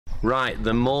Right,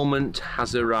 the moment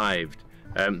has arrived.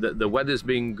 The weather's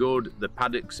been good, the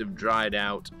paddocks have dried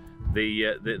out.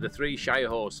 The three Shire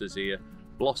horses here,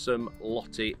 Blossom,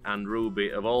 Lottie and Ruby,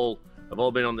 have all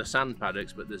been on the sand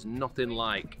paddocks, but there's nothing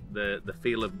like the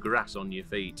feel of grass on your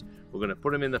feet. We're going to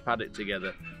put them in the paddock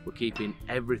together. We're keeping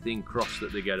everything crossed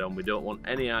that they get on. We don't want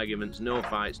any arguments, no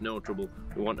fights, no trouble.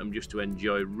 We want them just to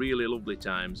enjoy really lovely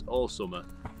times all summer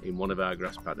in one of our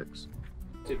grass paddocks.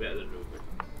 Is it better than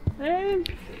Ruby?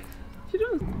 She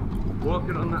does.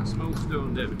 Walking on that smooth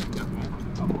stone, David.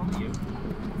 I'm on you.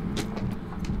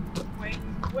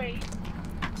 Wait.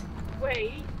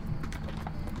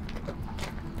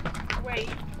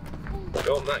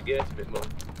 Go on that gate a bit more.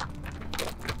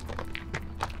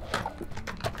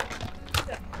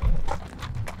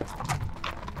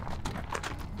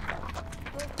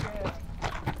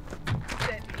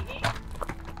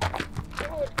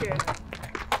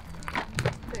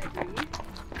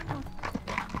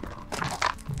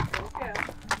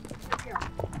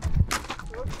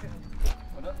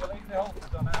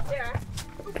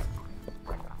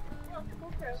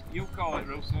 You call it,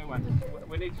 Ruth, when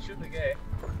we need to shut the gate.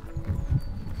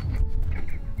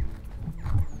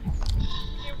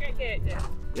 You get gate there?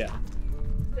 Yeah.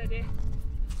 Steady.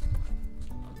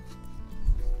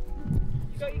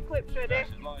 You got your clips ready? Yes,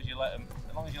 as long as you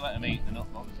let them eat the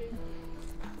nut box.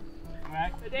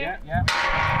 Right, ready? Yeah.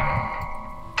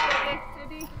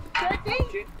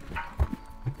 Steady.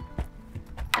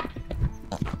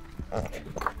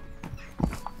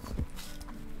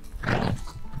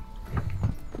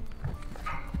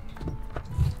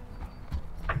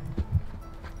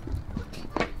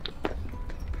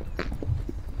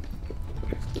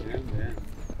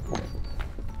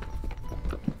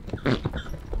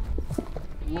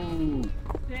 Ooh.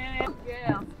 Steady,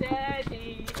 girl,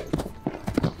 steady.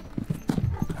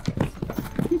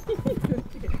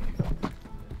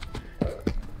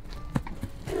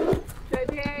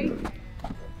 Steady.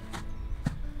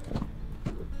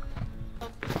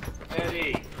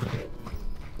 Steady.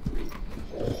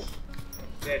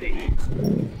 Steady.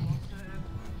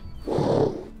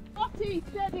 Lottie,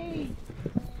 steady.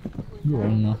 Go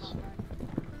on, Nass.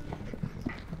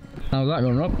 How's that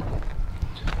going, Rob?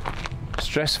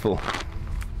 Stressful,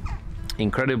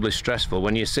 incredibly stressful.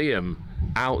 When you see them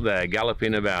out there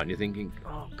galloping about and you're thinking,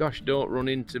 oh gosh, don't run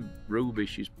into Ruby,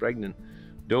 she's pregnant.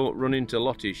 Don't run into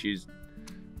Lottie, she's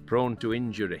prone to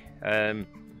injury.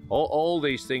 All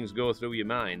these things go through your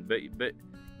mind, but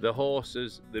the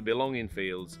horses, they belong in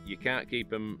fields. You can't keep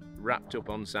them wrapped up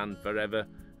on sand forever,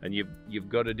 and you've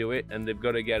got to do it, and they've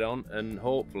got to get on, and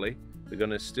hopefully they're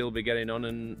going to still be getting on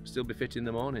and still be fit in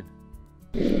the morning.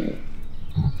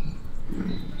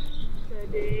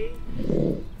 Steady.